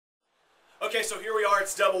Okay, so here we are.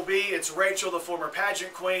 It's Double B. It's Rachel, the former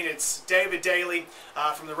pageant queen. It's David Daly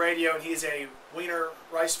from the radio, and he's a wiener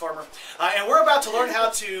rice farmer. And we're about to learn how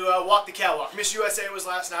to walk the catwalk. Miss USA was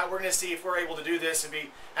last night. We're going to see if we're able to do this and be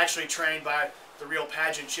actually trained by the real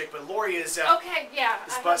pageant chick. But Lori is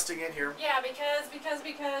busting in here. Yeah,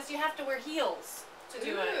 because you have to wear heels to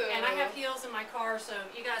do it. And I have heels in my car, so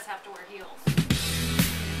you guys have to wear heels.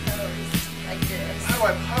 Pose like this. How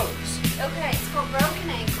do I pose? Okay, it's called broken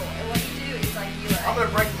ankle. And what you do is like you I'm going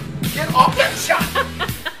to break. Get off that shot!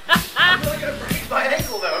 I'm really going to break my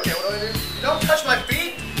ankle though. Okay, what do I do? Don't touch my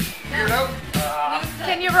feet! No.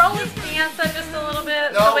 Can you roll his pants up just a little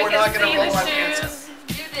bit No, so we we're can not going see to roll the my shoes? pants up.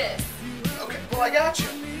 Do this. Okay, well I got you.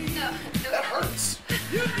 No. That hurts.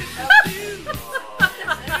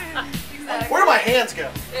 Exactly. Where do my hands go?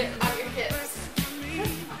 On your hips.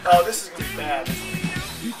 Oh, this is going to be bad.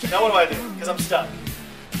 Now what do I do? Because I'm stuck.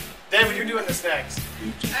 David, you're doing this next.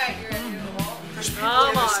 Alright, you're ready to do the wall? There's people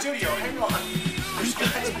in the studio. Hang on. There's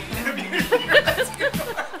guys being interviewed.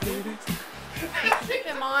 Keep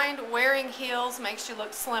in mind, wearing heels makes you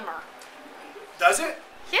look slimmer. Does it?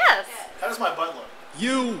 Yes. How does my butt look?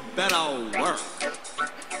 You better work.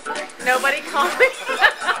 Nobody called me.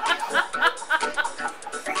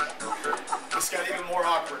 This got even more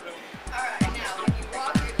awkward. Alright, now when you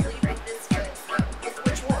walk, you're going to lead with this foot. So,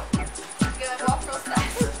 Which one? you're going to walk real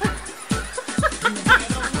fast.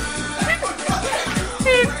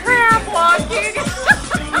 He's crab walking. You're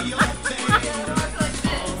going to walk like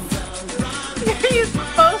this. You're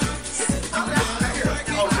supposed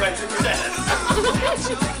Oh, right. Do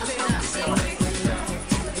that.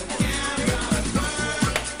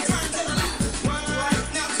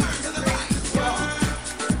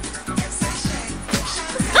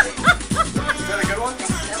 Is that a good one?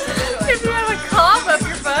 if you have a cob up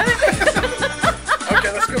your butt.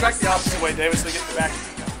 Okay, let's go back the opposite way, David, so we get the back.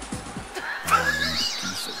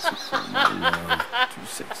 Too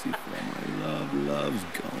sexy for my love. Love's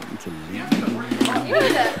going to leave. You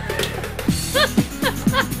do that.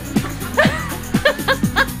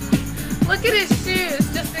 Look at his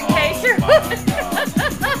shoes, just in case you're.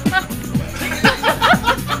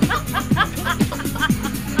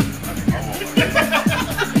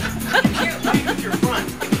 Leave your front.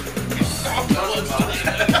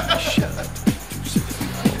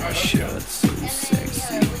 Shut so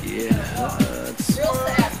sexy, it hurts. Real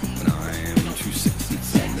sassy. When I am too sexy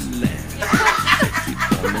for the land.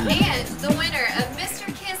 And the winner of Mr.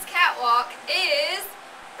 Kiss Catwalk is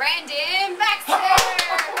Brandon Baxter.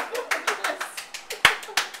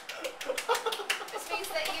 This means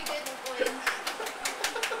that you didn't win.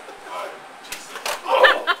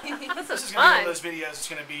 This is This is going to be one fun. of those videos that's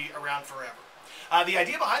going to be around forever. The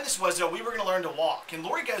idea behind this was we were going to learn to walk, and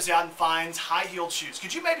Lori goes out and finds high-heeled shoes.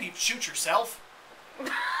 Could you maybe shoot yourself?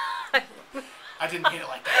 I didn't mean it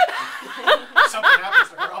like that. Some